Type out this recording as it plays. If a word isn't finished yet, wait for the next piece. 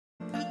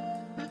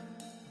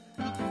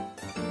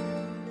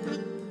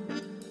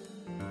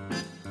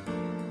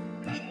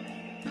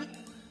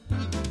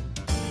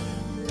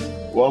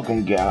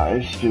Welcome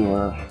guys to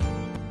our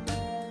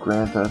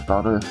Grand Theft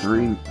Auto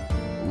 3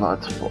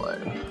 Let's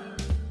Play.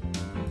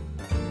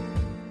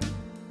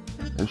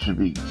 This should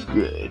be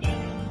good.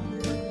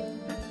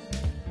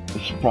 This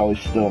is probably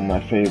still my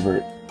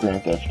favorite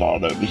Grand Theft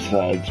Auto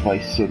besides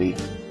Vice City.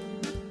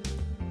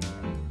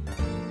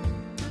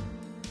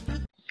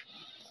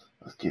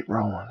 Let's get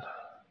rolling.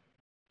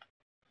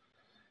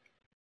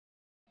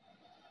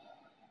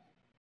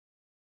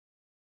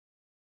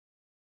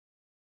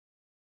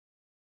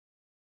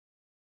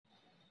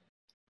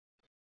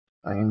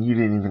 I mean, you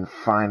didn't even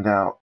find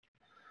out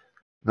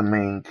the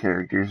main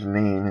character's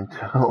name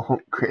until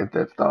Grand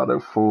Theft Auto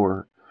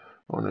 4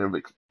 on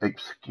an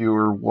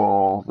obscure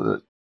wall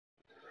that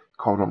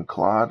called him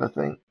Claude, I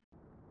think.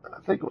 I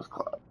think it was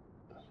Claude.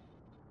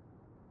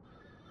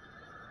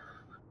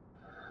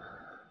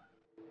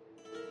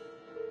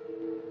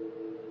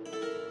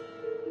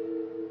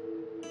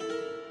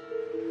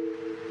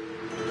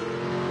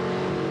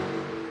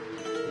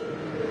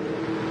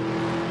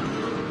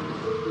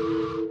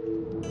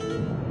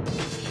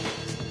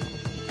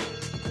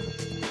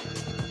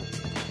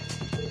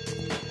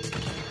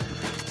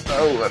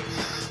 Oh, let's...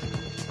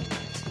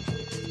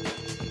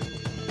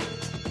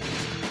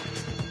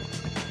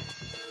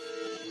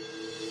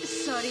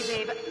 Sorry,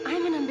 babe.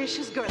 I'm an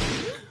ambitious girl.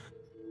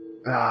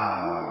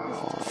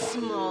 Oh.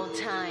 Small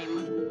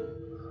time.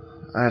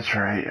 That's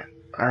right.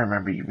 I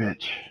remember you,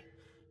 bitch.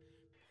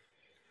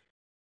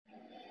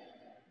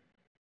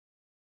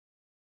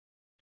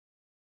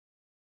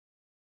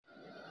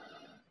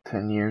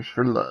 "10 years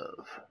for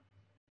love."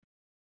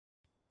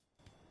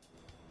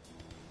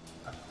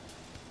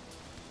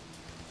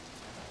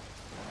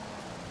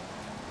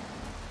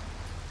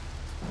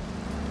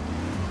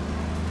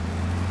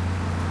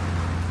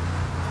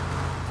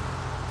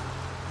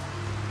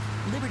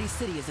 Liberty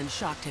City is in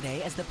shock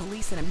today as the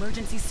police and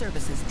emergency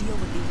services deal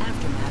with the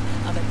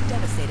aftermath of a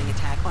devastating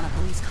attack on a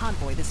police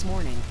convoy this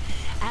morning.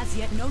 As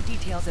yet, no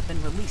details have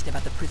been released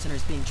about the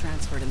prisoners being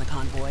transferred in the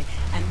convoy,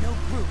 and no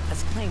group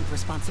has claimed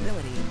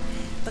responsibility.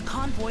 The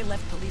convoy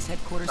left police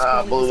headquarters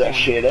early this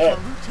morning for a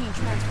routine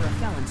transfer of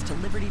felons to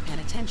Liberty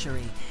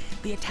Penitentiary.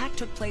 The attack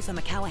took place on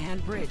the Callahan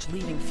Bridge,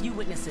 leaving few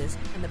witnesses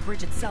and the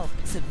bridge itself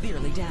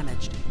severely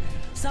damaged.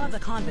 Some of the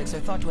convicts are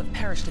thought to have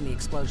perished in the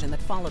explosion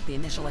that followed the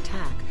initial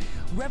attack.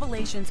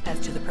 Revelations as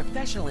to the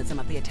professionalism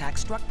of the attack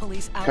struck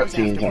police hours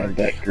afterward,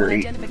 when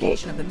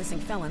identification of the missing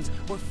felons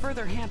were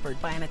further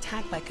hampered by an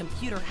attack by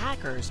computer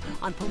hackers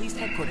on police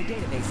headquarters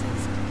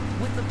databases.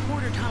 With the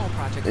Porter Tunnel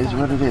project Is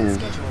what it is.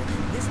 Schedule,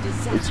 this At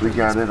disaster least we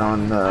got it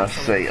on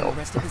sale.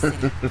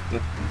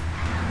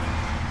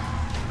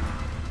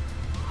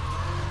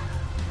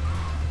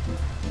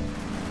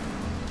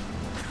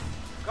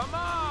 Come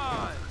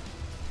on!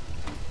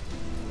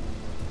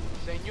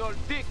 Senor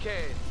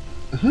Dickhead!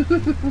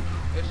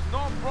 It's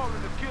no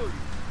problem to kill you.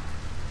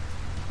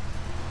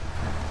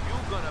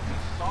 You're gonna be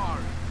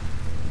sorry.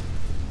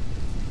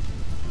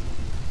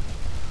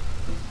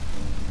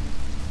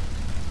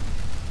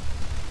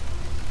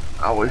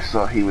 I always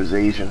thought he was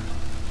Asian.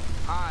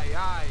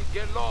 Aye,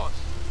 get lost.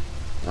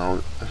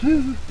 No.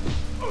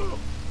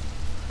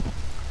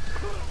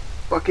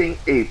 Fucking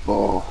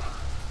 8-ball.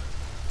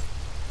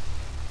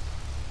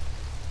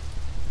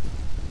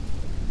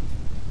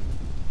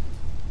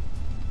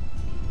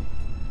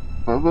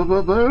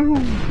 Boom.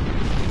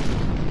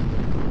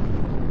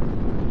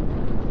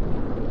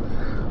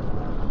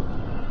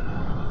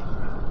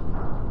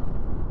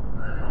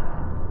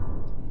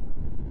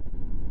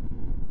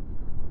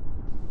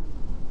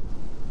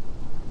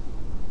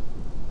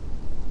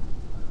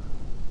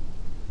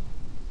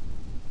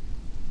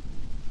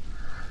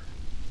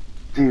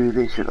 Dude,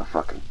 they should have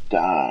fucking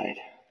died.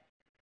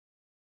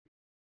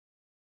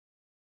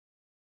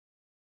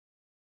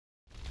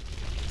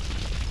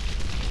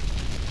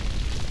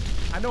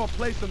 I know a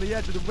place on the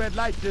edge of the red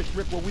light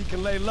district where we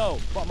can lay low,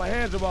 but my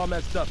hands are all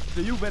messed up,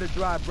 so you better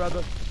drive,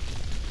 brother.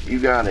 You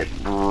got it,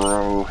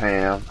 bro,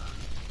 Ham.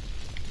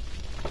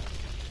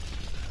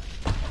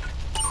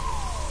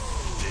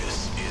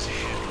 This is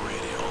Hit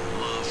Radio,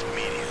 Love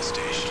Media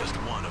Station. Just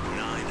one of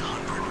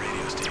 900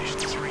 radio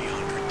stations,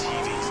 300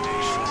 TV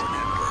stations, 4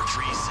 networks,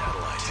 3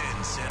 satellites,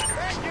 10 senators.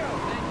 Thank you.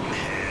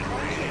 Hit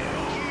Radio.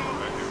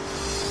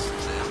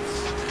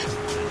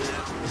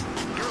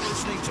 You're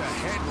listening to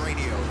Head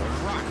Radio, the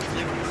rock of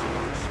liberty.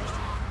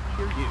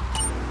 Hear you.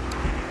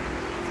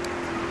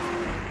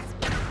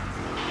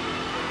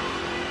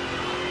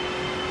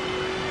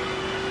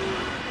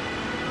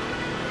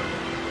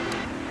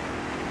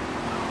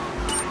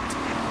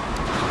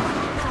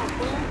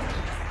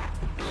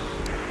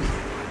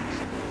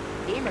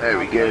 There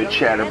we go,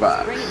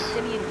 Chatterbox. Bringing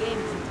simian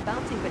games since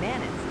bouncing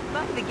bananas.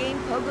 Buy the game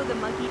Pogo the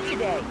Monkey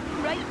today.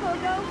 Right,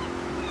 Pogo?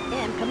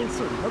 And coming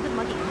soon, Pogo the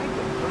Monkey card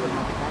game, Pogo the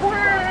Monkey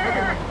Classic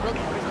Dolls, Pogo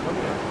the Monkey Quilt covers, Pogo the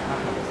Monkey car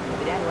covers.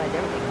 If it analyze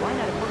everything, why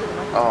not a Pogo the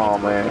Monkey? Oh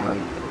man,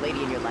 For the lady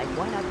in your life,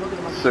 why not Pogo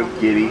the Monkey? So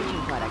giddy.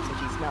 Products, so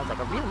she smells like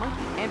a real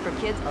monkey. And for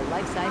kids, a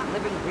life-size,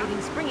 living,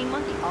 breathing, springing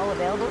monkey. All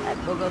available at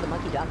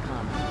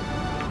PogoTheMonkey.com.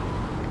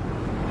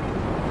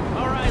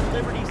 All right,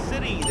 Liberty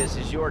City, this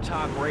is your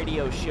talk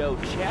radio show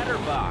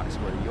Chatterbox,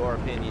 where your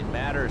opinion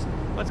matters.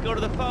 Let's go to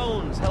the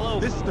phones. Hello.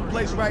 This is the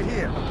place right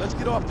here. Let's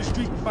get off the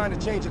street and find a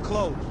change of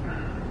clothes.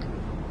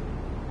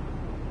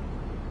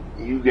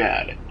 You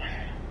got it.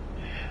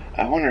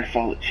 I wonder if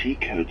all the cheat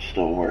codes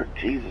still work.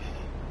 Jesus.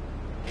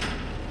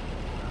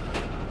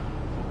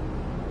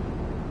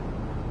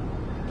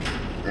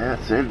 Yeah,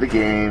 save the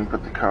game,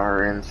 put the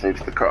car in,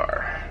 saves the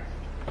car.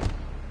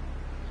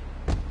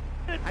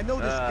 I know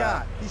this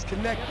guy. He's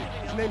connected.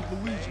 His name's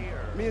Luigi.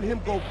 Me and him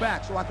go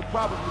back, so I could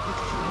probably get you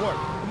some work.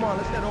 Come on,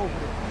 let's head over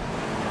there.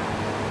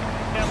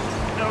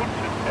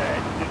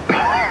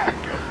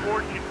 A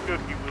fortune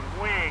cookie with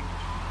wings.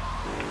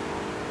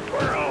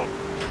 Squirrels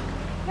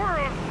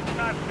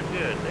not so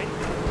good. They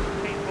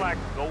taste like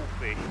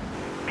goldfish.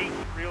 Meat's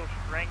real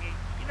stringy.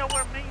 You know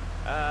what I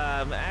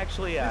mean?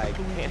 Actually, I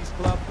can't.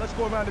 Club. Let's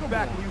go around the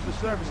back and use the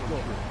service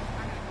door.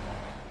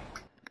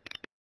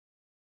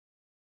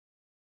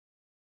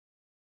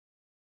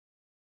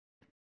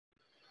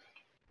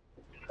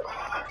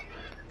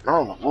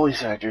 All the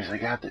voice actors I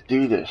got to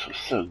do this was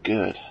so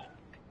good.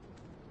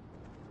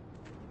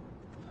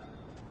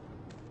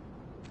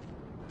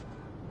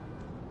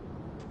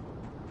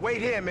 Wait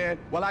here, man,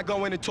 while I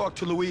go in and talk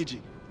to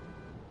Luigi.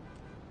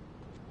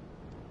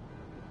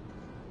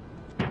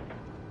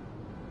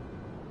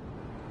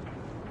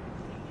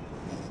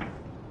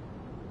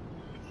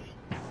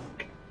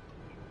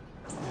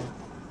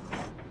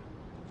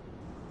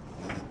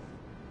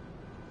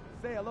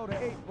 Say hello to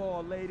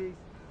 8-Ball, ladies.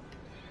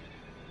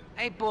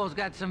 8-Ball's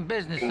got some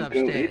business Go,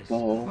 upstairs.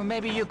 8-Ball. Well,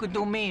 maybe you could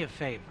do me a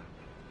favor.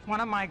 One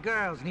of my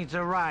girls needs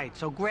a ride,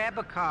 so grab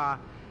a car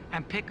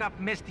and pick up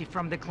Misty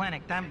from the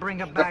clinic, then bring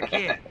her back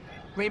here.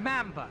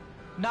 Remember,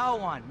 no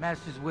one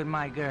messes with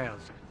my girls.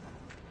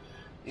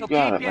 So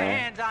keep your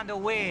hands on the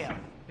wheel.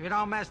 If you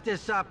don't mess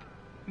this up,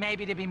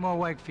 maybe there'll be more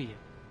work for you.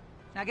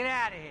 Now get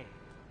out of here.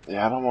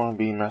 Yeah, I don't want to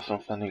be messing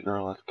with any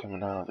girl that's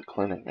coming out of the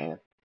clinic, man.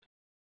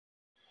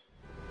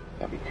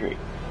 That'd be great.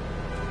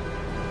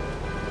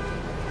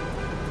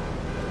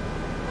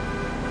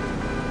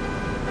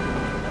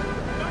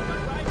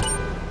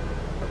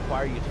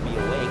 Require you to be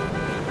awake.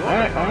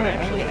 Alright.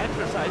 Actually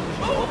exercises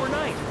you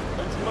overnight.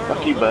 Let's learn Fuck a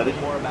you, little buddy.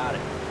 bit more about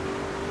it.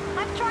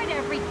 I've tried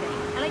everything,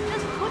 and I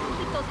just couldn't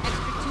keep those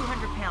extra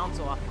 200 pounds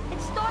off. It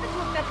started to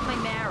affect my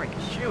marriage.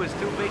 She was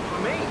too big for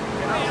me.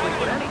 And I was like,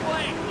 what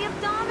anything? The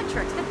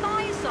abdometrix, the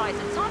thiazide,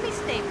 the tummy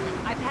stapling.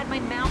 I've had my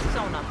mouth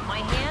sewn up, my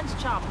hands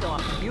chopped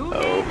off. You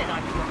name it,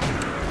 I've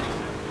tried.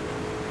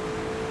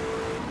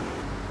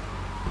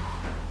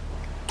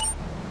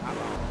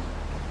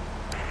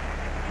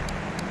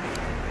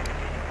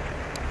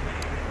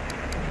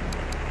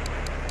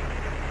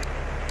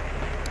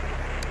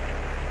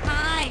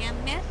 Hi,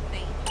 I'm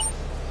Misty.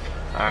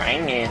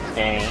 I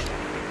Misty.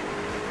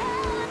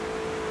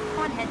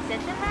 On headset,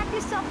 then wrap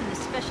yourself in this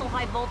special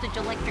high voltage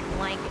electric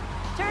blanket.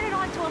 Turn it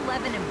on to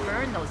 11 and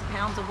burn those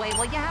pounds away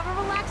while you have a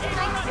relaxing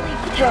night's sleep.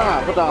 Good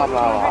job, blah, blah,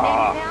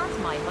 blah. 280 pounds,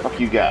 my Fuck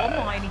you guys.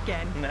 mine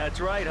again.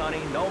 That's right,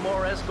 honey. No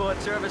more escort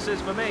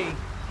services for me.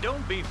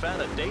 Don't be fat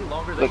a day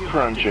longer The than you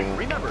have to. crunching.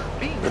 Remember,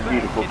 being The fat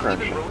beautiful can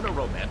crunching. even ruin a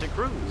romantic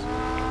cruise.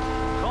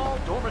 Call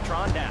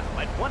Dormatron now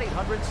at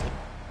 1-800.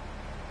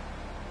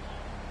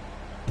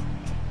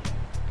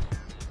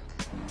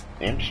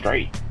 Damn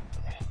straight.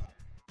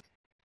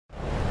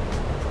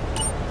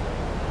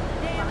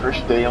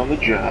 First day on the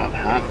job,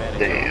 hot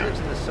damn. Lives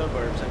in the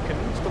suburbs and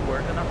commutes to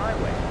work on the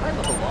highway. I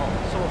live alone,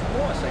 so of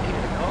course I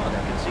needed a car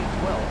that can seat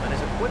 12 and is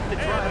equipped to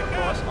drive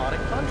across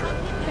Arctic tundra.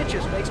 It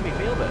just makes me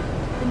feel better.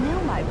 The new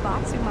My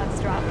Boxer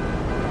Months drop.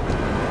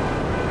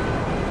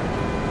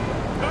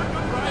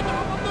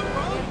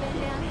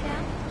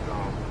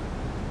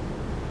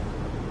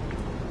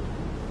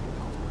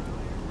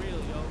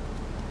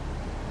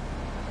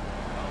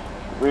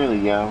 Really,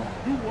 yo.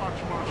 You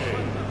watch my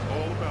segments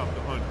all about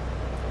the hunt.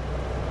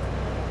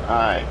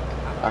 Alright,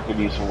 I could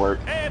use some work.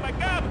 Hey, my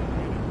God!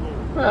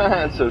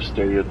 That's so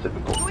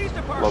stereotypical.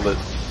 Love it.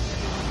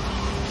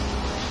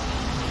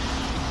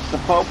 The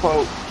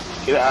Popo,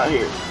 get out of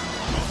here.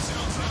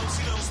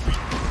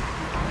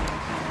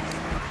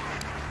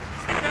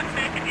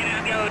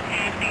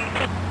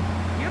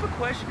 You have a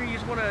question or you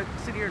just want to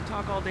sit here and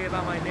talk all day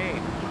about my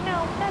name?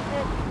 No, that's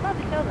it. Love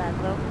to know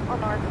Laszlo, or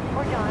Mark,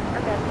 or John,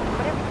 or Beth,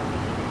 whatever you need.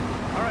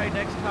 All right,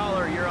 next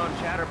caller, you're on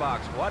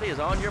Chatterbox. What is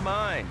on your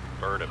mind?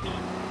 Turnips,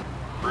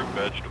 fruit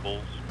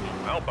vegetables,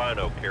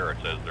 albino carrots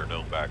as they're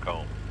known back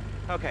home.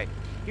 Okay,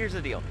 here's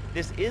the deal.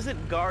 This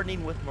isn't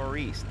gardening with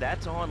Maurice.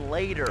 That's on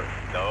later.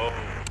 No,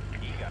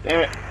 you got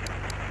Damn it.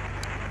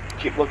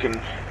 Keep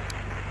looking.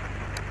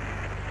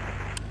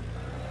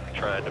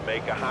 trying to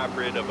make a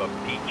hybrid of a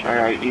peach.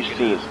 Alright, used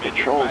to this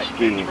control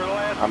scheme.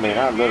 I mean,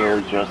 I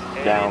literally just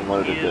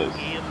downloaded this.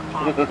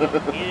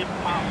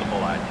 Impossible,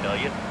 I tell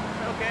you.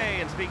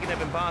 Okay, and speaking of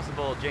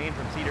impossible, Jane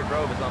from Cedar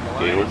Grove is on the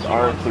line. It was She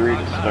wants R3 talk to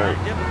about start.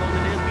 how difficult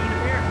it is being a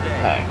parent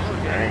today. Thanks,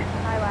 Hello, Jane.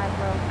 alright. Hi,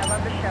 Laszlo. I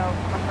love the show.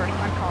 I'm a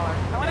first-time caller.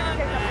 I wanted to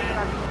say something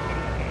about these video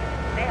games.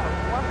 They have a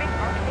warping,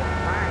 arctic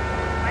mind.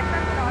 My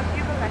son's dog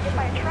Buka got hit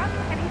by a truck,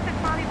 and he said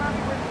Mommy was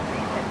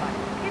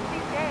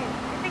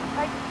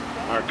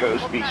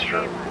Rocco's Well, it's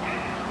Bistro. not day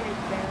it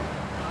is very,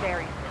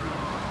 very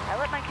serious. I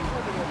let my kids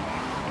play video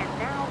games, and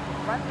now he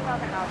runs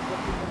around the house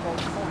looking for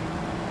gold coins.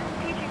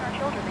 Teaching our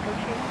children to go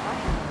chase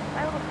money.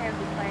 My little Sam's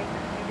been playing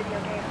this new video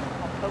game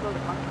called Pogo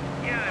the Monkey.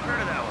 Yeah, I've heard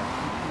of that one.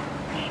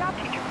 The shop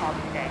teacher called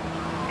me today,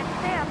 and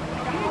Sam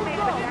made a homemade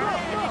banana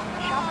fish in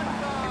the shop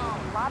class and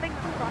was lobbing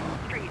them across the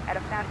street at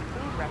a fast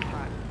food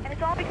restaurant. And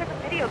it's all because of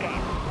video games,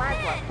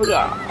 Laszlo,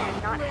 and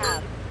not have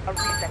a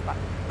reset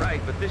button.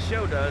 Right, but this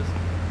show does.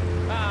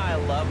 I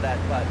love that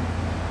button.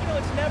 You know,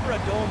 it's never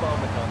a dull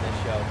moment on this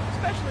show,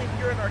 especially if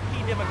you're in our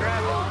key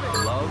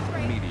demographic. Love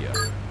media,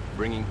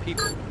 bringing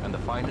people and the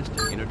finest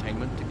in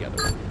entertainment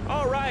together.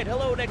 All right,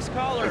 hello, next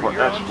caller. Export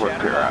You're on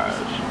Garage. Chatterbox.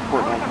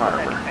 Portland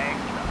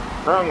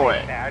Harbor. Wrong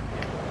way. Bad.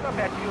 It's not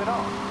bad to you at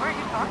all. Why are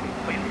you talking?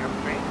 Please hear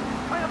me.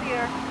 Am I on the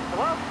air?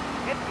 Hello?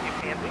 Answer me, you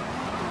pansy.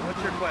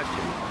 What's your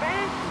question?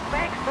 Bang!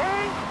 Bang!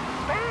 Bang!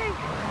 Bang!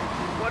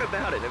 What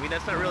about it? I mean,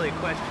 that's not really a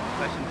question.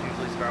 Questions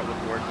usually start with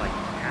words like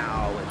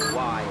how and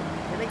why,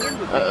 and they end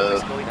with a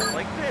voice going up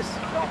like this.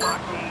 Don't mock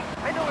me.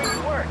 I know where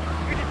you work.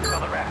 You're just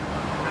another rat.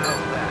 How's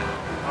that?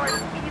 All right,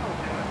 it's evil,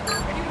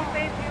 dude. And you can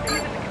say it's you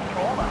to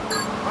control us.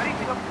 Why do you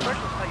think all the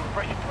commercials tell you to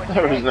brush your teeth?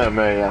 There was no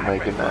way I'm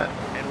making that.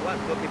 And what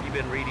book have you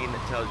been reading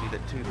that tells you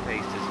that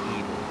toothpaste is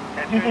evil?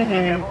 That's right,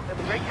 Devil. And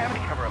the Great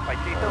Cavity Cover-Up by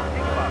J. Phil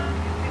Singabop.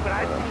 You see what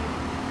I've seen,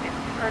 and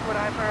you've heard what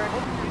I've heard.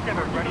 You've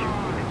never brushed your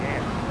teeth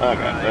again.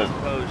 Okay, I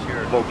suppose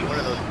you're one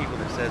of those people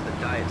that says that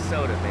diet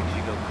soda makes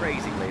you go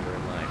crazy later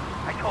in life.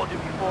 I told you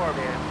before,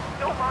 man.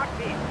 Don't mock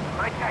me.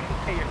 My taxes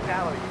pay your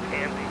salary, you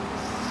pansy.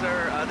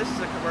 Sir, this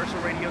is a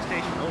commercial radio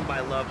station owned by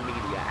Love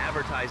Media.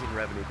 Advertising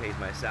revenue pays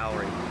my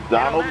salary.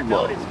 Donald And on that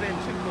note, Love. it's been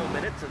 2 full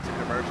minutes since a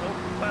commercial,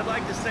 but I'd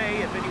like to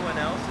say if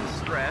anyone else is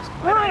stressed,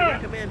 might I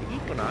recommend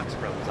Equinox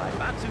from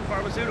Zaibatsu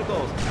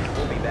Pharmaceuticals.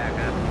 We'll be back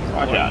after these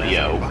Watch out,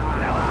 yo.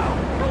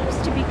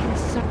 Seems to be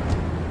concerned.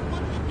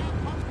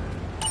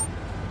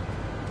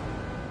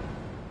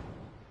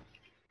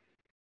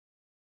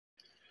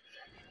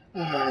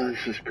 Oh,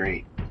 this is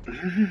great.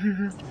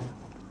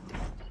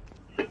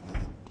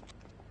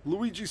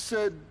 Luigi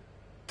said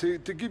to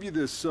give you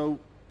this, so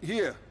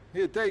here,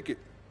 take it.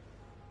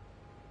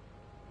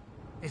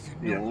 There's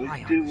a new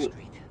guy on the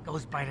street.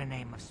 Goes by the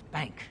name of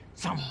Spank.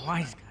 Some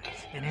wise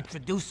guy's been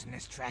introducing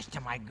this trash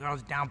to my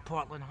girls down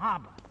Portland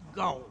Harbor.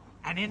 Go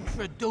and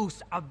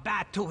introduce a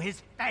bat to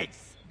his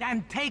face.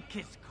 Then take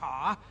his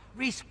car,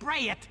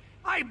 respray it.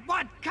 I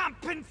want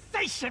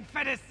compensation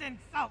for this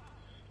insult.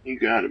 You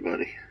got it,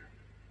 buddy.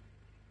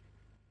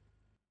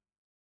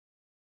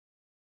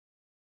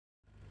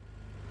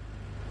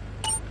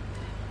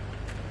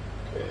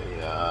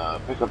 Okay,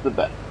 pick up the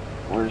bat.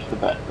 Where's the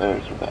bat?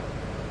 There's the bat.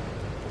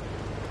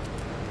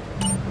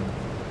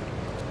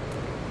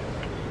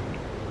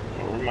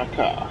 Over my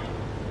car.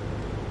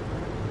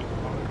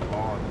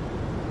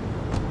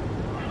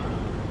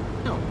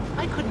 No,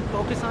 I couldn't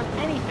focus on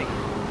anything.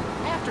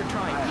 After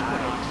trying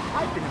Equinox,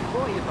 I've been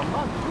employee of the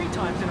month 3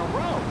 times in a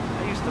row.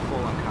 I used to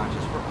fall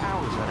unconscious for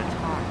hours at a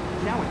time.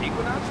 Now with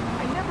Equinox,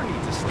 I never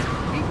need to sleep.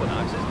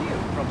 Equinox is new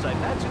from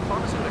Zaibatsu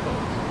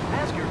Pharmaceuticals.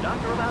 Ask your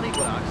doctor about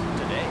Equinox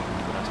today.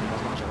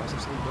 Equinox has lots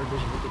of sleep, bird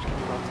vision, leakage,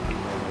 chemical boxes,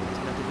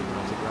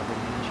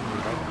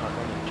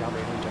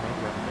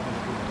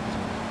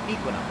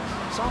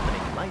 Equinox,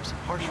 softening life's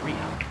harsh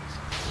realities.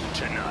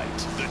 Tonight,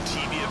 the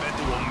TV event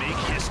that will make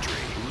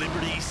history,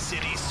 Liberty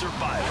City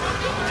Survival.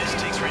 This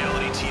takes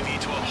reality TV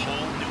to a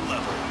whole new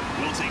level.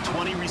 We'll take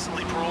 20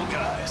 recently paroled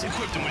guys,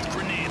 equip them with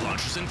grenade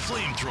launchers and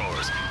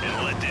flamethrowers,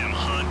 and let them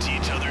hunt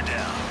each other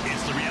down.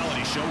 It's the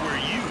reality show where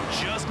you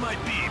just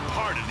might be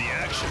part of the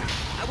action.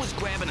 I was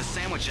grabbing a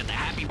sandwich at the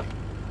Happy...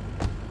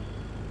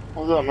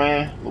 What's up,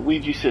 man?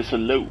 Luigi says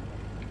hello.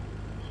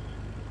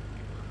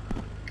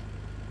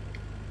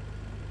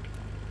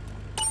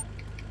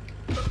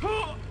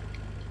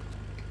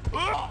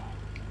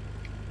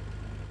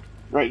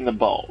 Right in the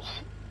balls.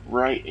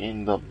 Right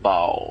in the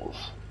balls.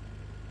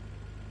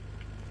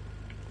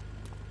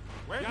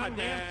 Where's my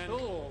damn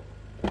tool?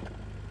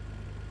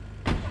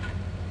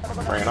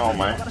 Bring it on,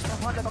 man.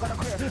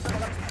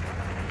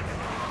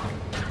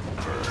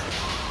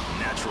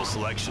 Natural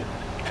Selection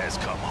has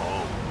come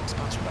home.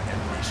 Sponsored by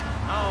Animation.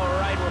 All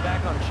right, we're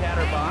back on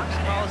Chatterbox.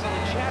 Call us on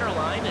the chatter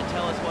line and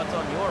tell us what's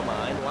on your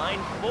mind. Line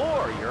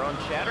 4, you're on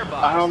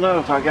Chatterbox. I don't know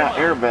if I got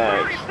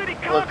airbags.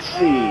 Let's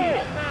see.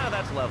 Ah,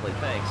 that's lovely,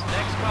 thanks.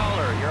 Next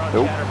caller, you're on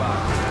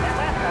Chatterbox. That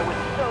last guy was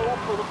so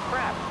full of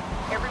crap.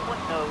 Everyone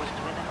knows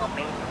Twin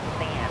Albanian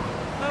fan.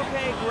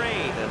 Okay,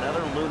 great.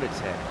 Another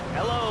lunatic.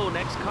 Hello,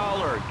 next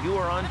caller. You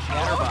are on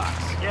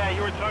Chatterbox. Yeah,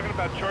 you were talking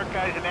about short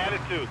guys and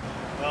attitude.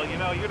 Well, you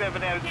know, you'd have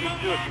an attitude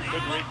too if you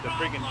couldn't reach the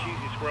friggin'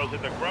 cheesy squirrels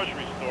at the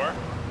grocery store.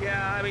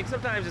 Yeah, I mean,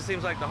 sometimes it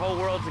seems like the whole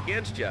world's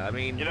against you. I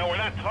mean... You know, we're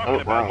not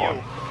talking about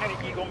you. What kind of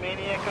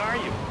egomaniac are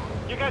you?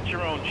 You got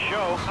your own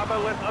show. How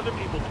about letting other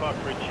people talk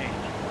for a change?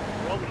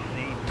 We're all the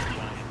same,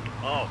 giant.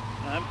 Oh,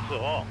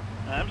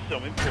 I'm so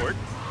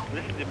important.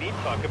 Listen to me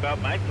talk about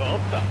my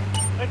tall stuff.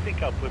 I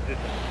think I'll put this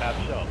on the top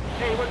shelf.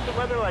 Hey, what's the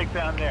weather like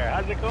down there?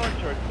 How's it going,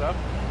 short stuff?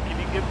 Can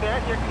you get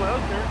that? You're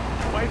closer.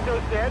 Why so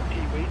sad,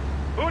 Pee-wee?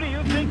 Who do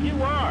you think you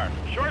are?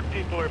 Short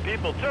people are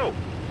people too.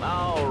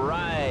 All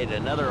right,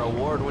 another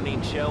award-winning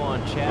show on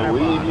Chatterbox.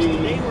 Luigi.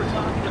 Today we're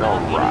talking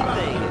about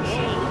Alright. anything, it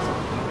seems.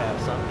 If you have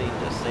something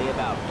to say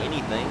about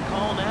anything,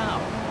 call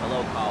now.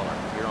 Hello, caller.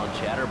 You're on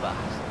Chatterbox.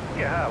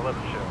 Yeah, I love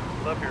the show.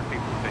 Love hearing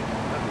people's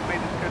opinions. That's what made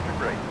this country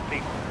great.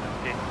 People,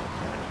 opinions,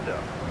 and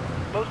stuff.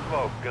 Most of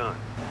all, guns.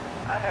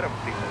 I had them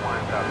people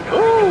whine about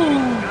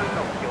guns. Guns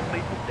don't kill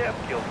people. Death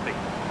kills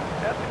people.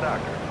 That's the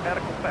doctor.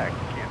 Medical fact.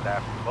 You can't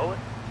die from a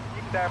bullet.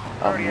 You can die from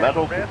cardiac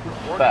medical arrest,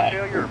 organ fact.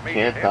 failure, or You major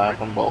can't die hemorrhage.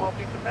 from A small bullets.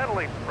 piece of metal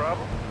ain't the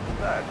problem.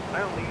 Besides,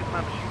 I only use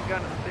my machine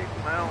gun to stick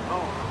with my own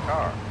home in the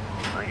car.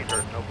 I ain't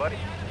hurting nobody.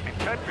 And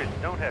countries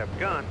that don't have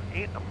guns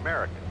ain't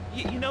American.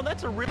 You know,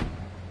 that's a real...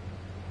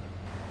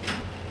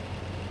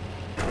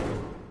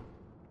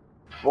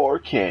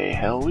 4K,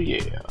 hell yeah.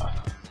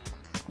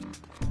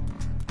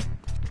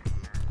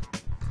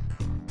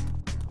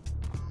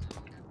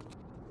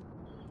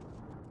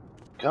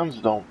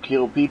 Guns don't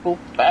kill people,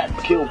 bats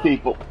kill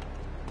people.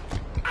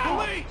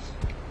 Police!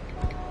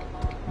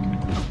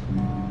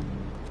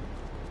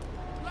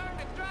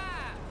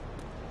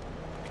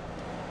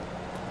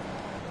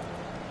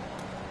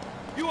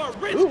 You are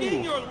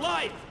risking your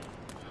life!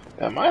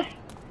 Am I?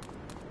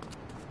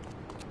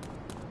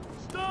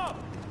 Stop!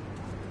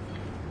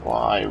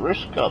 Why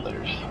risk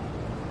others?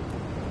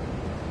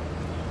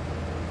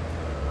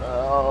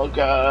 Oh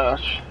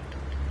gosh.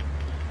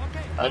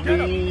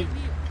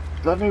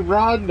 Let me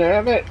run,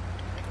 damn it.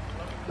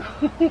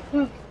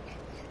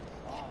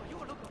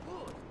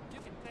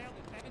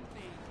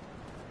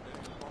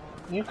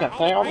 You can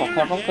fail the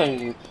 7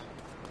 things.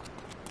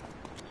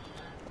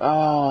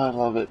 Oh, I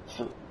love it.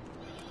 So,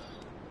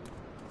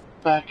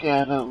 back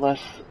at a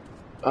less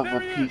of a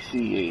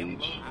PC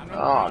age.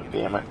 Oh,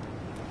 damn it.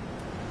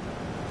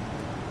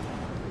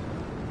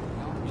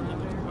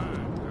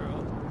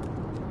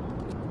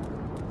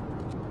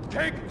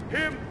 Take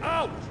him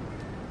out!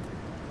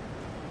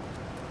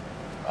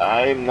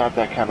 I'm not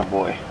that kind of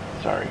boy.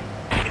 Sorry.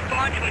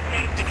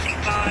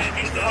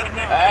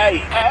 Hey!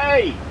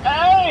 Hey!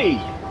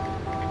 Hey!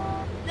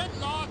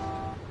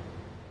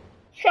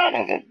 Son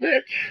of a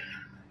bitch!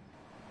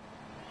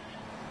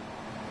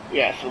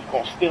 Yes, it's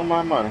gonna steal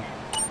my money.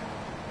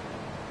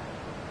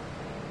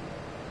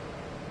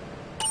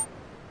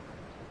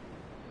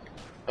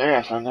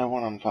 Yes, I know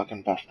when I'm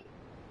fucking busted.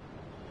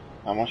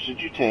 How much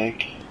did you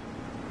take?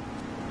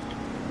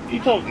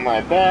 You took my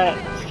bat,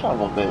 son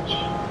of a bitch.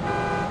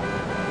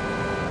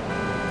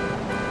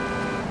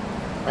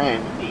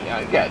 Man,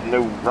 I got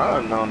no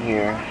run on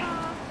here.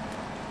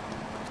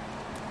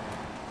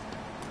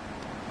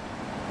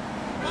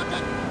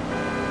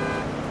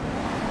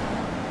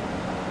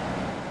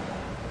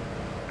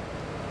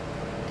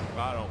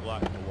 I don't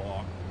like to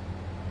walk.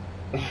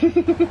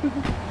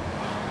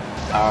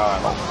 I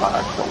don't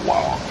like to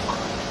walk.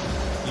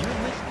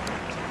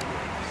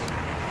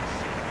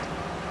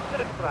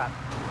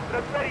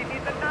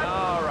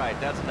 All right,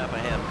 that's enough of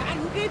him. God,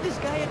 who gave this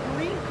guy a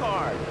green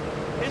card?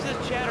 This is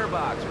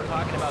Chatterbox. We're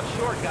talking about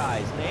short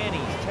guys,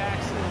 nannies,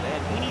 taxes,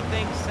 and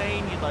anything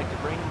sane you'd like to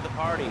bring to the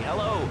party.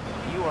 Hello,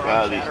 you are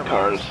on These Chatterbox.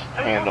 cars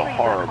handle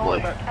horribly.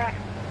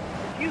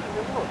 It's usually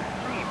a little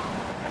extreme.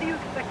 How do you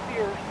expect to be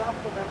a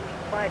responsible member of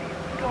society if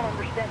you don't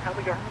understand how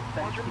the government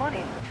spends your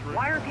money?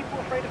 Why are people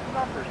afraid of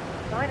numbers?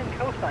 Sine and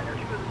cosine are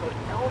two of the most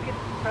elegant,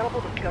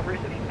 incredible discoveries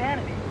of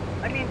humanity.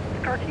 I mean,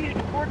 the Cartesian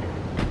coordinates.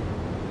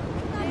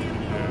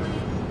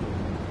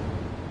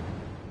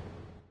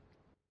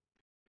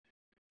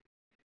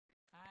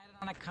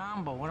 On a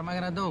combo. What am I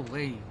gonna do?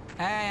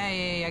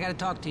 Hey, I gotta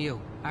talk to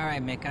you. All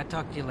right, Mick. I'll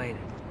talk to you later.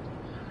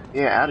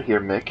 Yeah, out of here,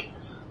 Mick.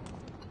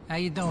 How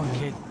you doing,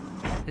 kid?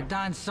 The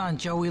Don's son,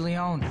 Joey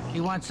Leone.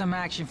 He wants some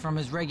action from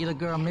his regular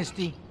girl,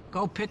 Misty.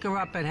 Go pick her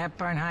up at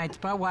Hepburn Heights,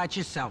 but watch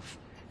yourself.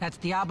 That's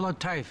Diablo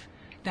turf.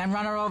 Then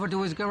run her over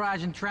to his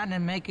garage in Trenton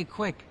and make it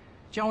quick.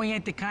 Joey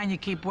ain't the kind you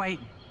keep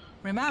waiting.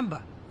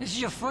 Remember, this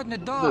is your foot in the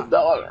door.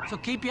 So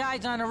keep your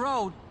eyes on the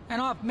road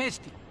and off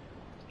Misty.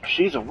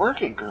 She's a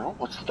working girl.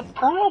 What's the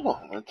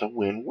problem? It's a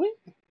win-win.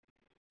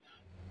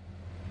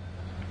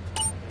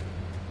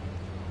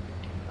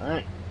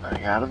 Alright, I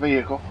got a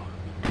vehicle.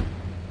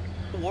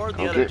 Award the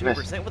Go other get Miss-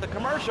 2% with a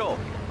commercial.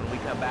 When we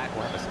come back,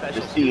 we'll have a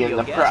special Misty in studio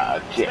the guest.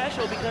 project.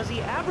 Special because he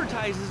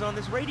advertises on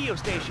this radio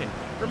station.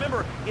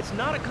 Remember, it's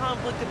not a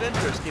conflict of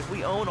interest if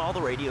we own all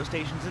the radio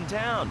stations in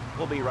town.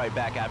 We'll be right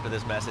back after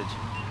this message.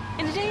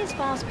 In today's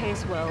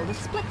fast-paced world, a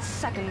split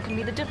second can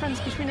be the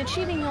difference between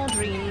achieving your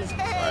dreams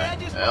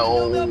L3.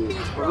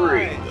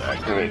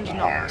 Activate the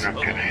horn.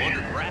 Okay.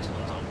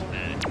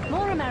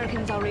 More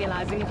Americans are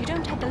realizing if you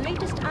don't have the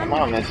latest Come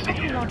on, Android Misty.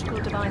 technological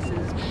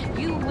devices,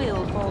 you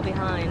will fall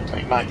behind.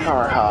 Make my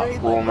car hot,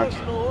 woman.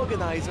 Personal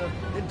organizer,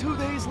 and 2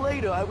 days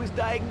later I was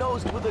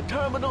diagnosed with a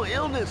terminal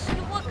illness.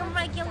 You work a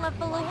regular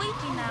for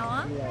Luigi now,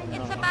 huh?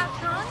 It's about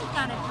time you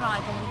got a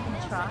driver we can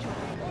trust.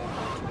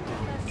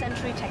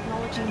 century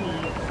technology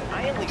needs.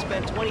 I only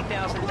spent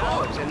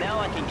 $20,000, and now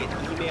I can get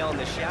email in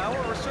the shower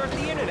or surf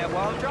the internet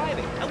while I'm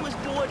driving. I was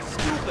bored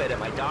stupid at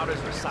my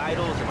daughter's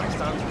recitals and my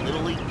son's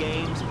Little League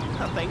games.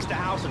 Thanks to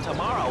House of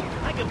Tomorrow,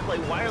 I can play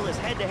wireless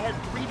head-to-head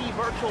 3D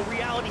virtual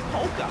reality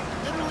poker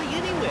literally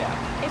anywhere.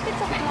 If it's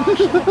a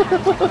flash in the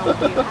pan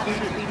technology of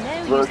absolutely no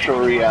use Virtual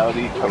to anyone,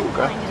 reality you can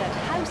poker. find it at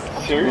House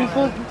of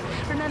Seriously?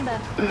 Tomorrow. Remember,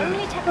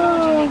 only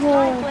technology makes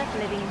life worth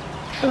living.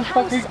 That's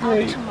House fucking of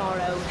great.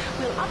 Tomorrow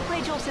will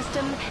upgrade your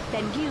system,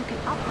 then you can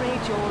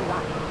upgrade your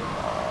life.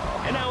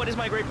 And now it is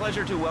my great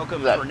pleasure to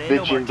welcome That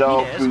Fernando bitchin'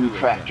 dog Martinez, food who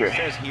factory. it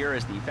says here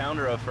is the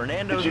founder of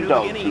Fernando's Bitchin' New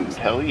dog Beginnings,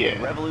 food, hell yeah.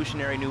 a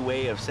revolutionary new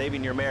way of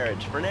saving your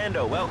marriage.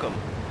 Fernando, welcome.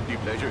 The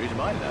pleasure is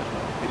mine,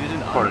 Laszlo. It is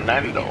an honor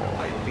Fernando. to be here.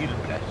 I feel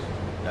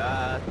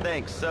blessed.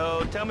 Thanks.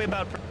 So tell me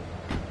about...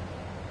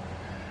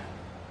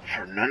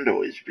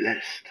 Fernando is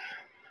blessed.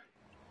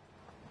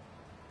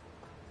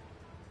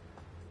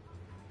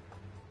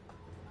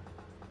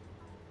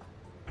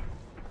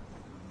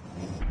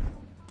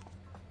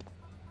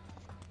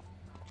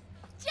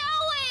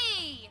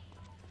 Joey!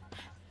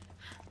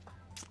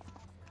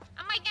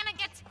 Am I gonna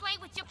get to play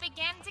with your big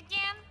hands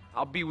again?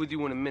 I'll be with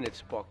you in a minute,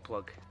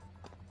 Sparkplug.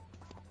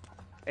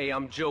 Hey,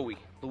 I'm Joey.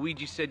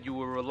 Luigi said you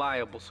were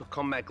reliable, so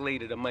come back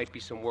later. There might be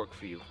some work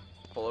for you.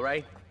 All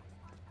right?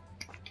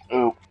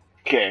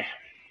 Okay.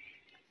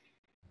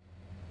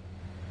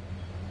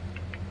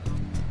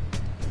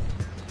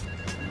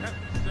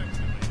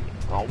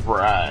 All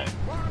right.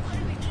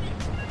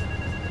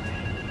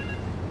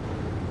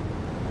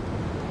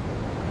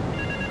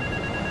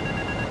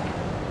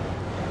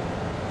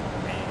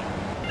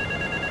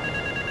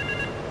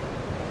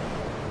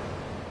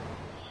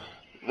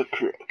 The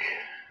crook.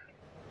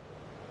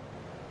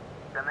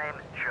 The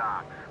name's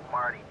Jocks,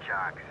 Marty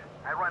Jocks.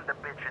 I run the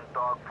bitchin'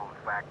 dog food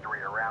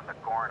factory around the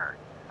corner.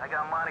 I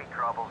got money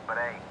troubles, but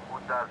hey, who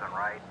doesn't,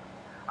 right?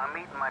 I'm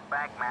meeting my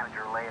bank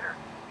manager later.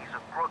 He's a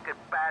crooked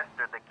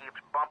bastard that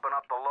keeps bumping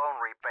up the loan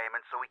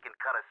repayment so he can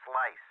cut a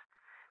slice.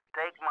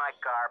 Take my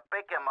car,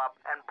 pick him up,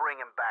 and bring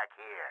him back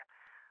here.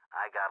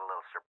 I got a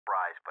little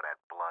surprise for that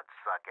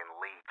blood-sucking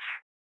leech.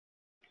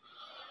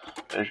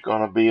 There's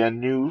gonna be a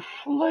new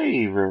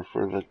flavor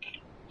for the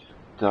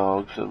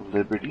dogs of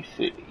Liberty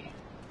City.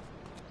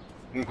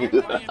 I'm in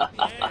the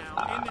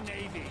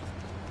Navy.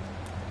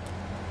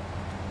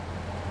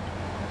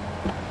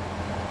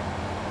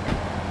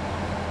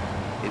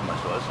 It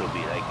must also be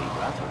like a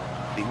brothel.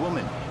 The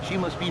woman, she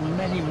must be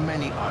many,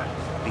 many arts.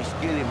 Be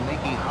skilled in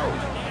making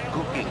house,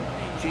 cooking,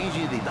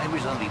 changing the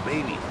diapers on the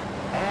baby.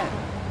 And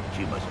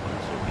she must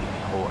also be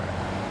a whore.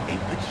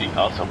 She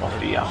also must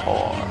be a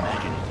whore.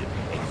 Imaginative,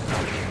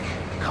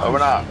 exotic.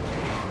 Open up.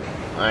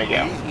 There you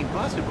go. It is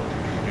impossible.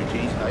 You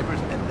change diapers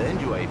and then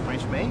you are a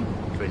French maid?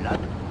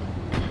 Fernando.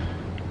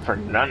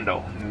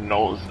 Fernando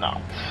knows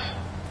not.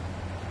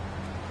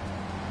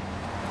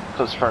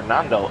 Because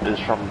Fernando is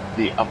from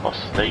the upper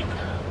state.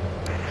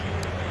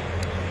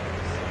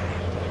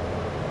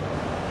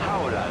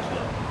 How,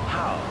 Laszlo?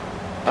 How?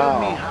 Oh,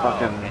 me how,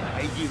 fucking... and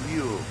I give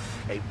you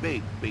a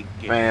big, big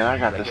gift. Man, I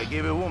got like this. I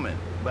gave a woman,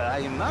 but I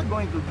am not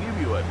going to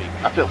give you a big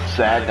gift. I feel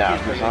sad now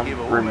because I'm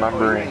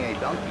remembering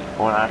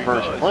when I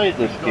first played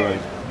this game.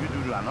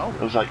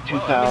 It was like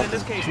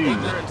 2002.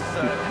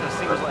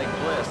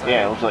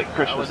 Yeah, it was like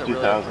Christmas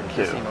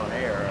 2002.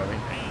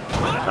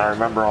 I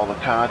remember all the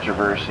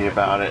controversy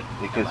about it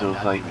because it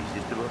was like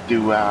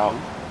due out.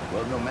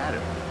 Well, no matter.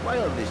 Why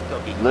all this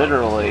talking?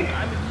 Literally.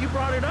 You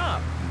brought it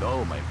up.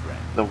 No, my friend.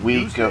 The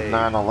week of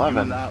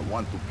 9/11. You not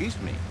want to kiss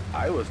me.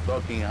 I was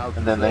talking how.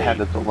 And then they had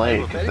to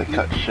delay because they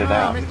cut shit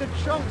out. Mr.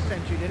 Trunk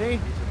sent you, did he?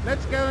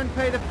 Let's go and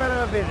pay the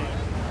fellow a visit.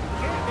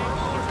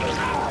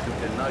 You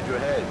can nod your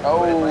head.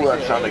 Oh,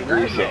 that sounded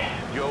greasy.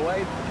 Your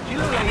wife, she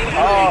looks like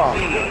oh.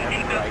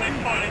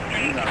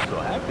 You're not so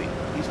happy.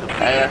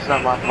 Hey, that's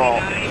not my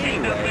fault.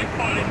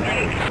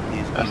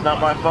 That's not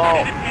my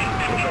fault.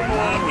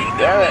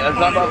 Damn it, that's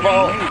not my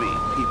fault.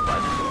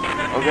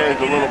 Okay,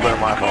 it's a little bit of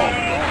my fault.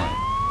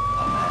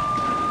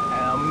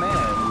 A man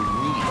would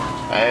need.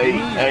 Hey.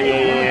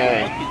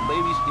 His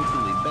babies into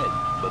the bed,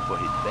 but for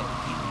his bed,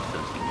 he needs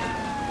something else.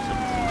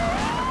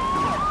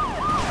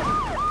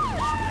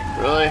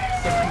 Really?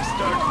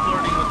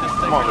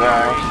 Come on,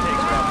 guys.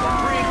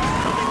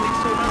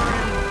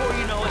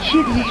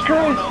 Jesus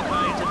Christ. All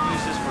kinds of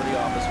uses for the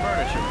office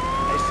furniture.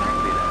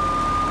 Exactly that.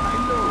 I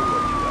know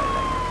what you are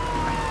like.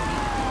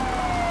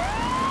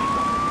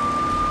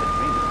 But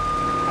maybe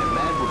a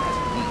man who has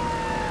needs.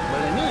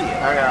 But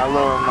Amelia. I gotta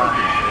lower my.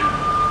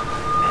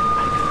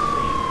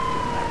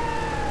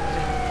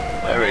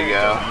 There we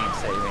go.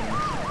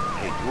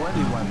 Hey, you are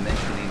the one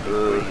mentioning the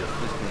radio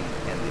listening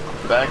and the.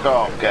 Back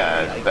off,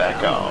 guys.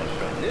 Back off.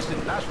 Listen,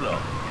 Laszlo,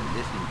 and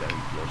listen very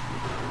closely.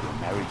 Your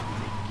marriage is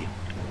a gift.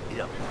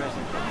 It's a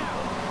present from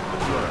God. But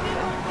you're a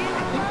man.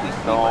 I think we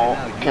see Don't by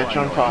now you catch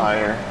are on no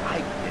fire. angel. I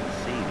can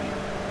save you.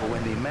 But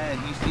when the man,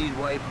 he sees his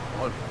wife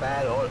all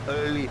fat, all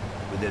early,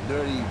 with the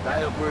dirty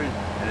diapers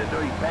and the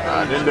dirty pants.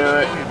 I didn't do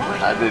it.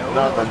 I did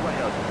nothing.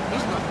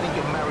 He's not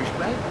thinking marriage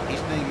plan.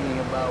 He's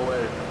thinking about what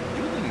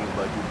you're thinking about.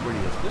 about your pretty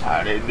assistant.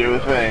 I didn't do a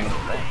thing.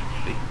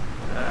 See?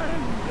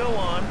 Go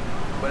on.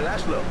 But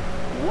Laszlo,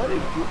 what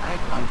if you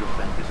act on your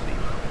fantasy?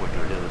 What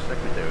your little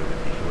secretary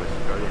would be sure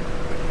started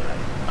pretty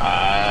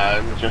high.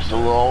 I'm just a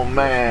little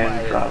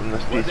man driving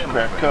this piece of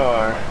crap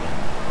car.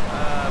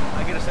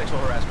 I get a sexual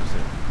harassment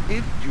suit.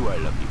 If you are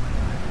lucky, my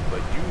friend.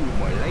 But you,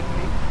 more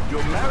likely,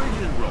 your marriage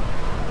is wrong.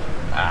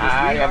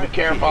 I gotta be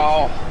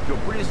careful. Your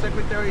pretty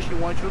secretary, she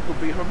wants you to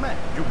be her man.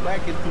 You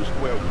back into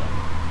square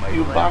one.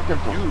 You back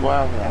into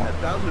square one. And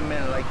 1,000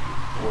 men like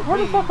you. Where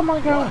the fuck am I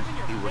going?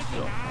 It was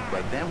so.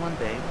 But then one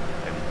day,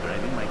 I was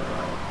driving my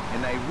car,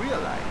 and I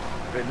realized,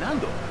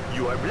 Fernando,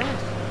 you are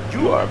blessed.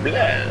 You are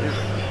blessed.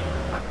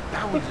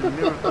 1,000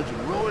 miracles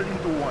roll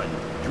into one.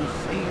 You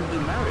save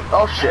the marriage.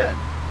 Oh shit.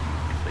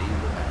 You save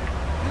the marriage.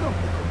 You don't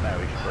put the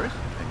marriage first,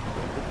 and you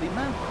don't put the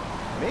man first.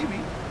 Maybe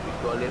we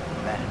call it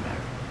man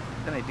marriage.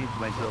 Then I think to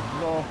myself,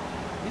 no,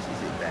 this is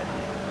a bad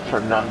name.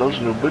 Fernando's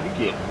new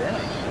beginning. Then I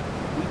said,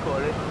 we call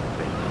it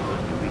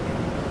Fernando's new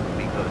beginning.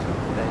 Because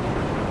that is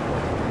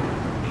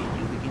a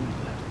new beginning.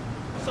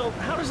 So,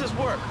 how does this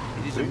work?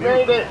 It is We a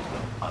miracle. made it.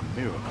 A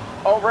miracle.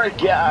 Alright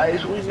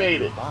guys, we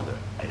made it. Father,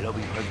 I love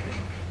your husband.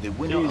 The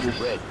winner of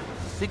bread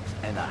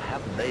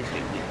 6.5 days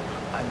a week.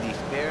 On the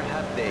spare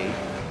half day,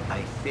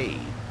 I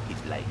save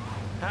his life.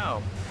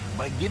 How?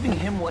 By giving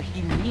him what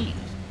he needs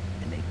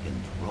in a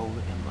controlled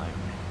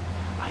environment.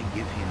 I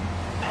give him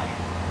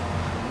passion.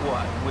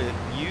 What, with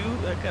you?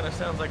 That kind of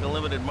sounds like a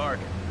limited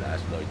market.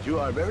 Last night, you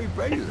are very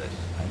prejudiced.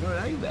 I don't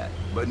like that.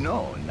 But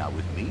no, not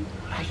with me.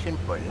 Passion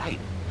for life.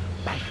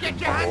 Passion. Get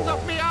your hands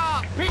off me,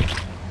 ah!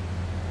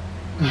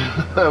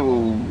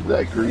 Oh,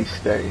 that grease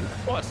stain.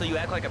 What, so you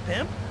act like a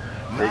pimp?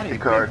 Take the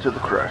car to the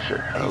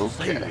crusher.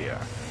 Okay. Savior.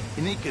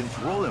 In a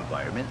controlled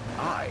environment,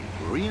 I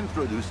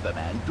reintroduce the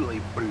man to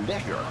the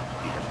pleasure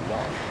he has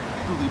lost,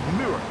 to the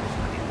miracles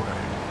of the word.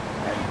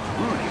 And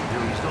truly, the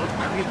results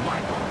are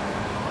remarkable.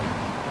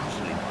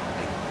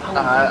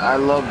 I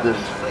love this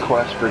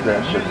quest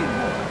progression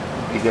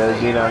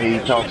because, you know, he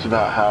talks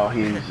about how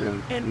he's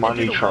in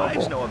money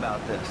trouble,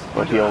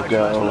 but he'll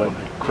go and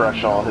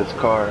crush all his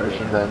cars,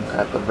 and then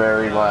at the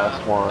very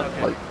last one,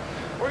 like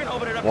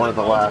one of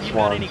the last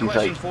ones, he's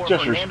like,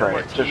 just respray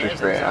it, just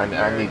respray it,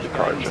 I need the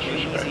car, just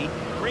respray it.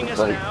 Ring us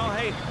Like, now.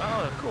 Hey,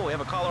 oh, cool. We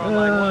have a caller on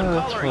line one.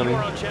 that's Caller, you funny.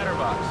 were on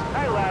Chatterbox.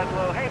 Hi,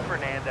 Laszlo. Hey,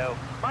 Fernando.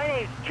 My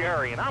name's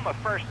Jerry, and I'm a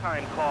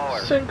first-time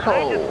caller.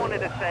 Sinkhole. I just wanted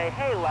to say,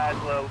 hey,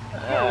 Laszlo,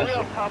 you're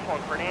real tough on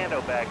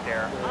Fernando back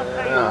there. I'll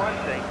tell you one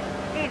thing.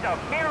 He's a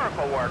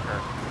miracle worker.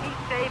 He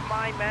saved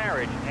my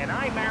marriage, and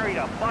I married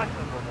a bus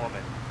of a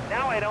woman.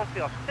 Now I don't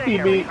feel sick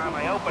every time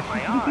I open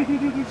my eyes.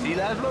 See,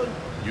 Laszlo?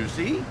 You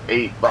see?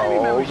 8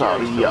 balls out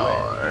of Come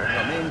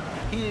yard. in,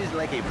 he is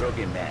like a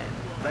broken man,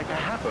 like a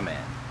half a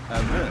man, a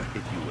ruin,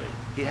 if you will.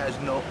 He has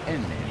no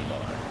end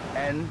anymore.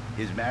 And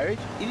his marriage,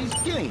 it is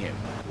killing him.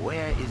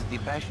 Where is the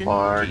passion?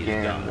 Mark He is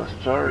in gone. the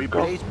circle.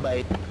 Replaced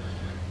by...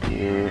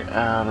 Get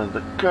out of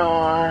the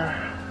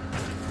car.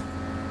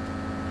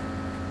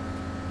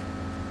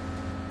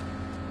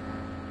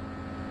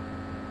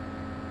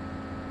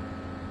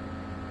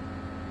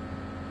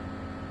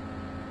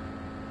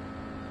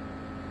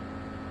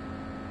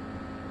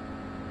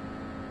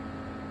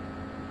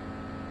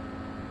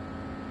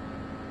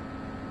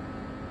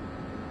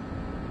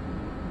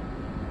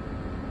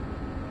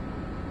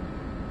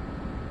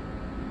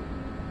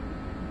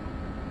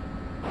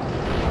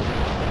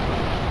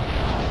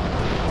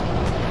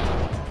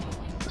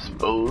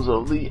 Dispose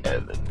of the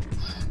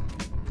evidence.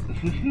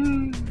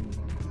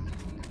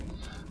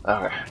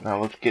 Okay,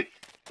 now let's get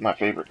my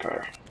favorite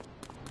car.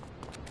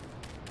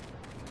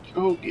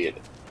 Go get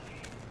it.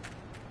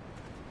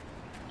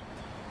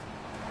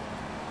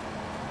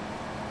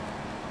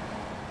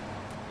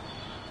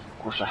 Of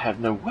course, I have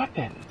no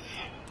weapons.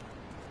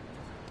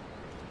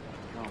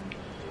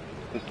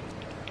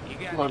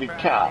 Bloody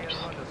cops.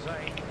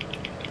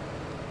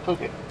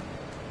 Okay.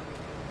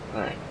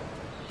 Alright.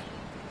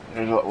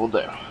 Here's what we'll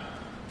do.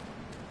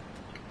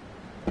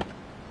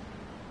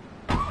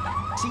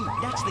 See,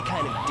 that's the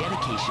kind of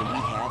dedication we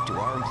have to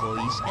our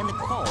employees and the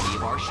quality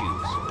of our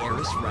shoes.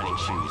 Eris running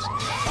shoes.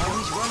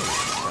 Always running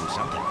from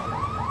something.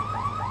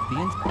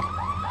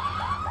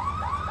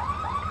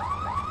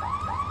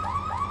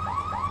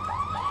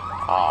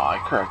 Ah, I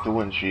cracked the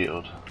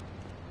windshield.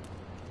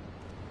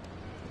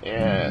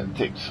 Yeah,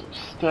 take some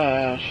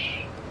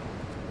stash.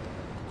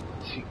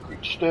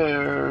 Secret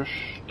stash.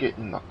 Get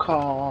in the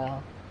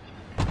car.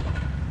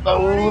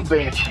 Oh, the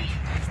Banshee.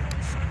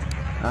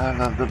 I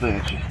love the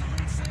Banshee.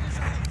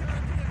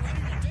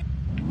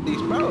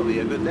 He's probably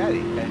a good daddy,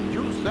 and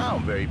you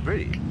sound very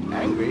pretty.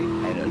 Angry,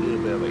 and a little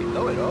bit of a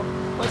know-it-all,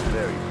 but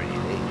very pretty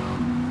lady.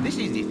 This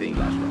is the thing,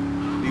 Laszlo.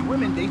 The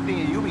women they think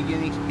in new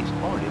beginnings is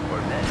only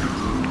for men.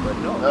 But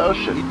no, oh,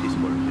 shit. It is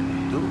for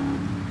women too.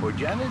 For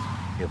Janice,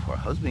 if her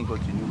husband goes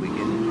to new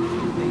beginnings,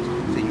 she thinks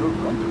Senor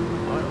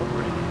Wonderful all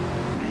over it.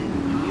 And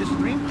in the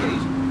extreme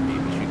case,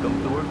 maybe she comes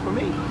to work for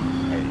me.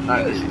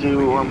 Alright, let's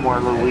do one more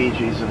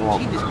Luigi's and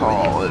we'll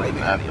call it an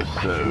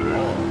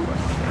episode.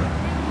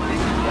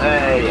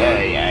 Hey,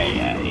 hey, hey,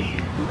 hey.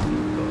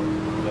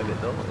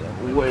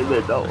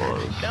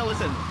 $1,000. Now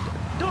listen,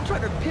 don't try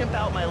to pimp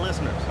out my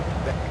listeners.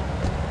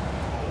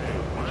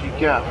 What you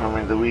got for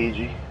me,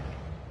 Luigi?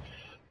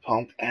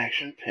 Pump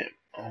action pimp.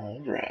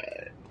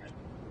 Alright.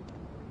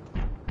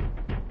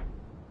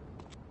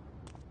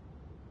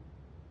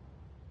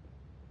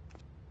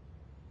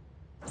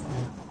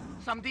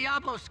 Some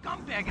Diablo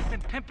scumbag has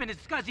been pimping his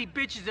scuzzy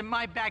bitches in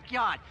my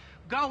backyard.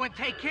 Go and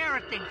take care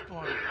of things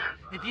for me.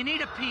 If you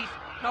need a piece,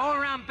 go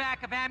around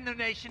back of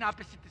Ammunition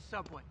opposite the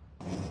subway.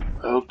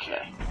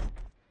 Okay.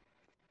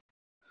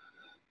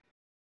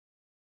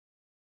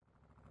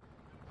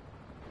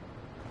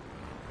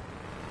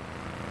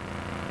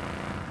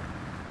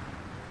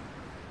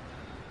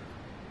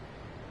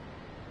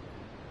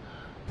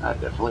 I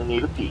definitely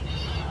need a piece.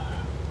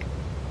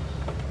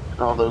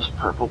 All those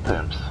purple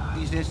pimps.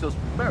 These insults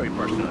very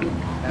personal.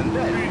 And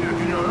then,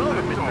 you know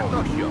another Mr.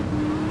 Toshio.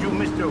 You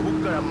Mr.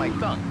 Who cut out my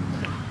tongue.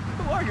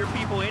 Who are your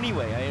people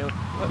anyway?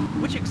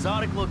 Which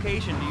exotic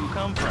location do you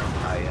come from?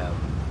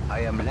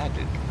 I am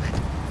Latin.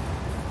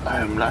 I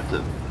am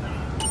Latin.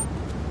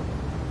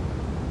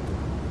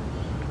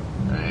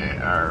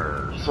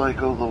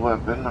 Cycle the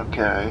weapon,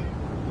 okay.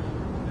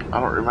 I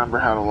don't remember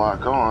how to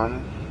lock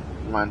on.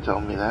 You mind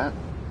telling me that?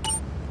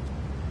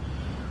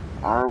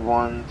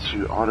 R1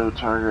 to auto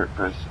target,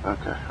 press,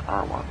 okay,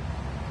 R1.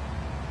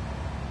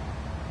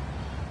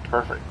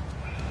 Perfect.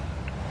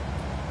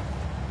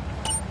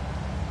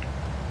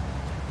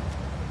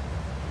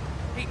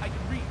 Hey, I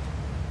can read.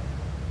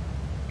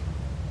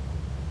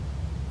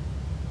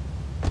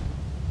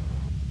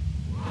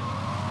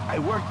 I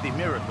work the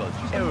miracles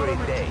every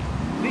day.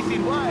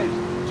 Listen, wives,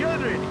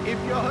 children, if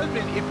your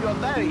husband, if your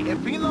daddy,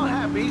 if he's not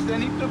happy,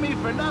 send him to me,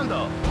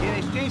 Fernando. In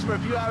exchange for a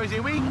few hours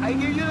a week, I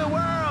give you the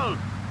world.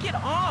 Get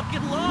off!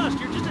 Get lost!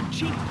 You're just a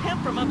cheap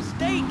pimp from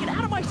upstate! Get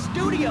out of my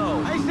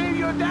studio! I saved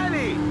your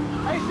daddy!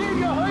 I saved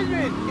your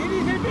husband! It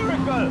is a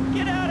miracle!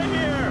 Get out of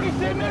here!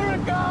 It's a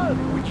miracle!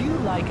 Would you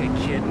like a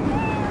kitten?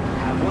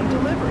 Have one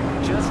delivered.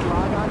 Just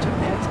log on to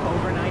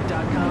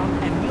petsovernight.com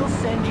and we'll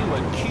send you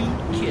a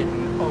cute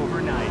kitten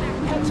overnight.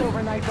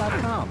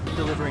 Petsovernight.com,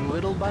 delivering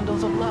little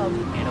bundles of love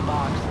in a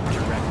box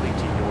directly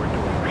to your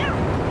door.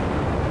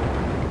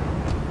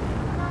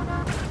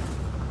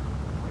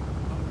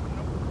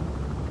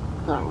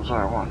 That was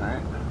R1,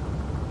 right?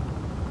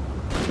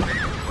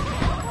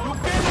 You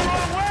came the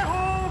wrong way,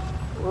 Holmes!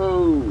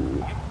 Whoa.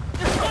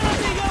 It's gonna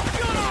be your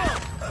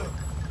funeral!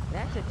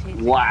 That's a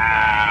tasty.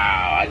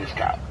 Wow, I just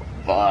got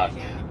fucked.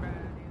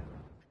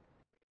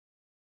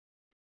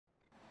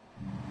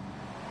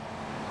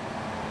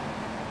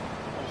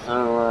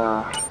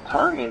 So,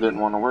 targeting didn't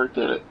want to work,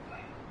 did it?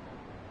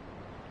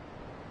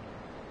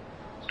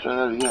 Let's try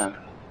that again.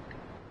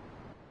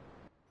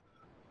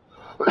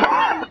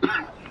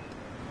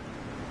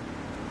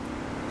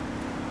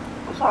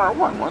 It was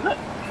R1, wasn't it?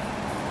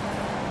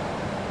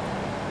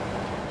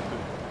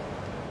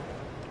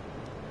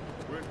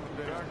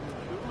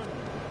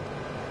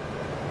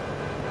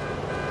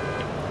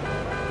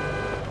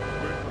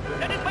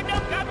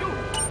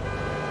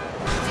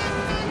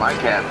 My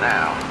cat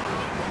now.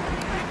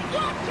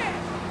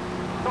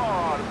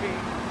 Oh, the beat.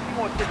 You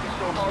want to take me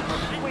so hard my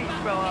sleeve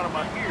fell out of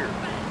my ear.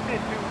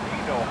 Didn't do me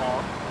no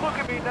harm.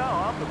 Look at me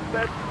now. I'm the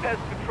best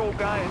pest control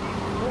guy in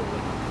East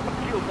Portland. I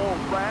kill more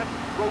rats,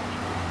 roaches,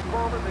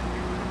 vermin than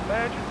you can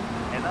imagine,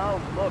 and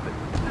I'll love it.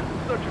 This is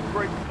such a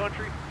great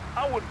country.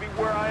 I wouldn't be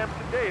where I am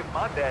today if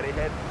my daddy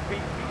hadn't beat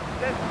me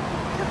senseless.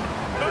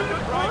 What are you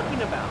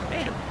talking about?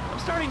 Man,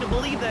 I'm starting to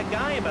believe that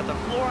guy about the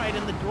fluoride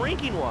in the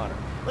drinking water.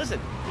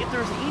 Listen, if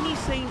there's any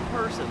sane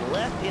person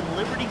left in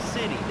Liberty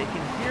City that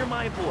can hear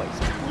my voice,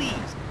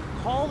 please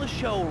call the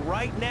show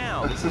right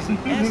now. This is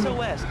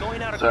SOS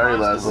going out Sorry,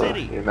 across the Laszlo,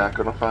 city. you're not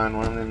gonna find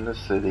one in this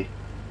city.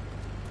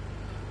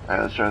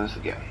 Alright, let's try this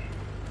again.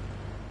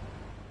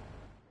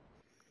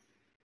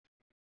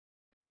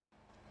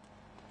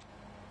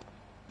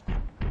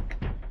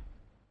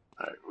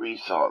 Alright, we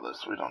saw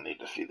this. We don't need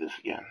to see this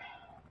again.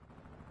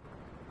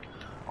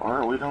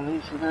 Or we don't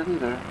need to see that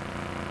either.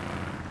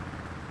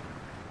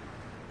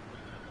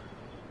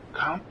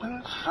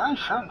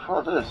 Compensation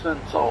for this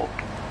insult.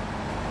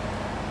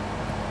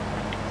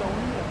 It's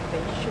only a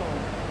facial.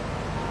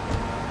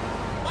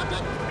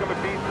 Killer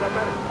bees, is that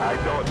better? I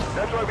don't.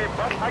 That's why we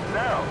must act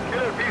now.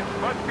 Killer bees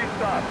must be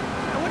stopped.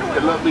 I wonder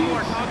what most people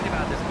are talking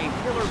about this game.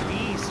 Killer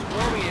bees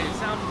swarming it. It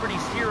sounds pretty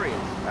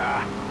serious.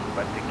 Ah,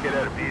 but the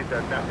killer bees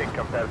are nothing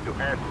compared to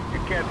ants.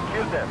 You can't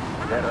kill them.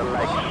 They're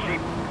like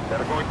sheep.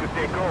 They're going to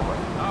take over.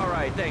 All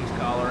right, thanks,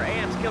 caller.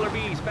 Ants, killer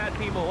bees, fat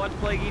people, what's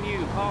plaguing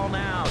you? Call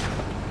now.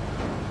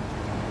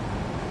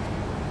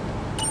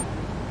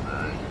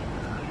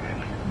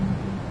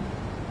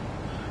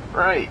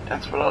 Right,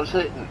 that's what I was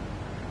hitting.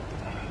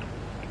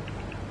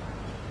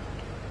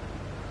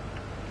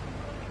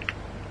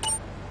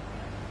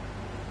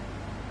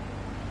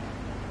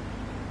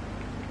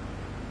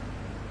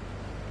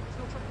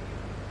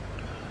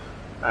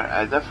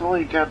 I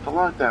definitely got the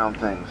lockdown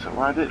thing, so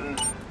why didn't...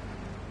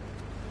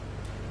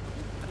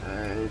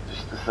 it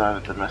just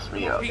decided to mess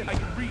me up. Hey, I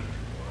can read.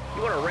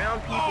 You want to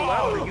round people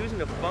up for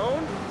using a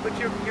phone? But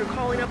you're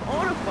calling up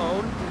on a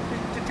phone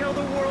to tell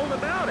the world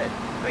about it.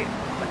 I mean,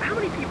 how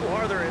many people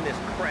are there in this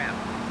crap?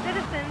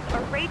 Citizens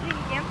are raging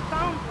against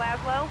phones,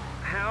 Laszlo.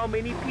 How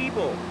many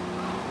people?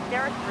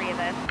 There are 3 of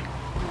us.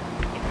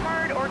 It's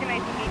hard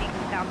organizing meetings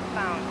without the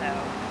phone,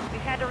 though.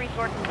 We've had to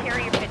resort to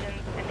carrier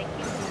pigeons, and they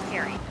keep them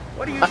scary.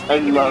 What are you I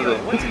love it.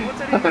 What's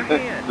that in your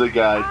hand? The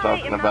guy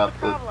talking about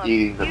the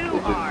eating the You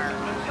pigeons. are,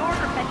 and you're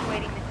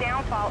perpetuating the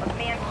downfall of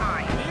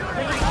mankind.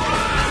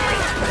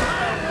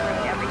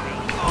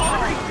 Everything.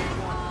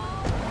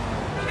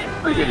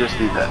 We could just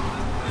do that.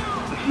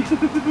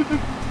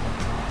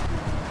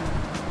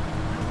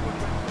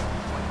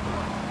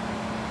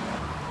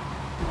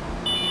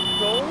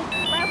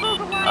 Laszlo's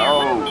a liar.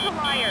 Oh. Laszlo's a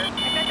liar. I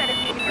bet that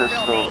isn't The even your real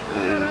pistol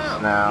name.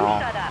 is now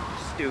Shut up.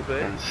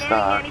 Stupid. in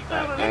stock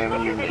at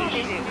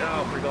ammunition.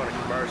 Oh, we're going to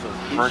commercials.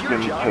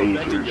 Frickin'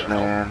 pagers,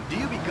 man. Do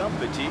you become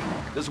fatigued?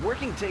 Does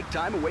working take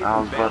time away I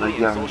from was but a family and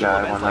young social guy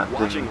events when like that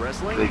watching thing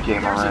wrestling? they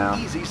came There's around.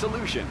 an easy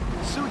solution.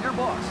 Sue your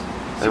boss.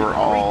 They were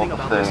all the the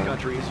thing about this same.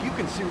 country is you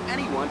can sue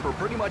anyone for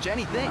pretty much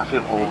anything. I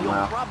feel old and you'll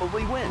now.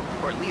 probably win,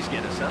 or at least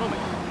get a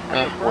settlement.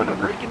 At the firm of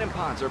Whatever. Bacon and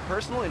Ponds are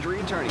personal injury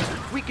attorneys.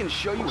 We can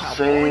show you how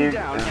Save falling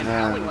down and and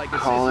then howling like a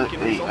call sissy it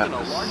can a result in a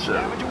large episode.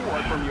 damage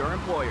award from your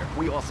employer.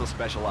 We also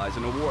specialize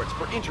in awards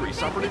for injuries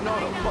suffered in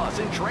auto, bus,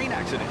 and train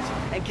accidents,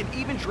 and can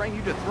even train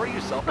you to throw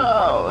yourself in front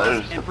of a there's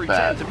bus the and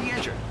pretend bat. to be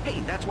injured. Hey,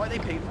 that's why they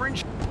pay for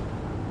insurance.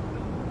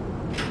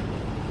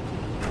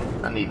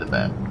 I need the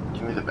bat.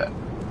 Give me the bat.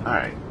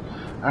 Alright.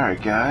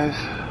 Alright, guys.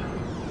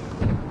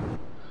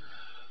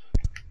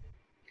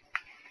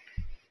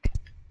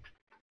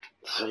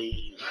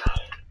 Save.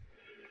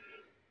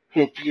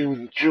 Hope you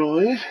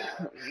enjoyed.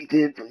 If you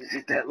did, please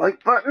hit that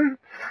like button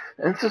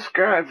and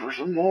subscribe for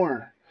some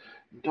more.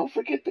 Don't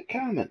forget to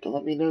comment to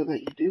let me know that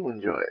you do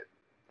enjoy it.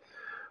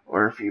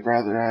 Or if you'd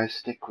rather I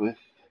stick with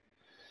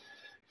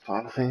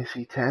Final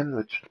Fantasy X,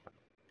 which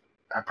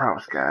I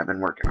promise, guys, I've been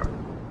working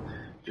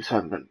on. Just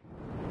haven't been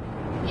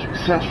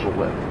successful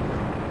with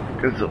it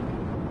because of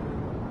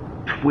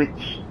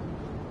Twitch,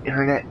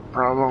 internet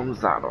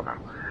problems, I don't know.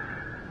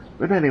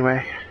 But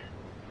anyway,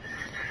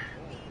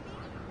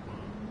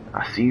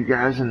 I'll see you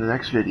guys in the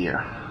next video.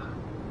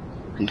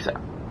 Peace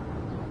out.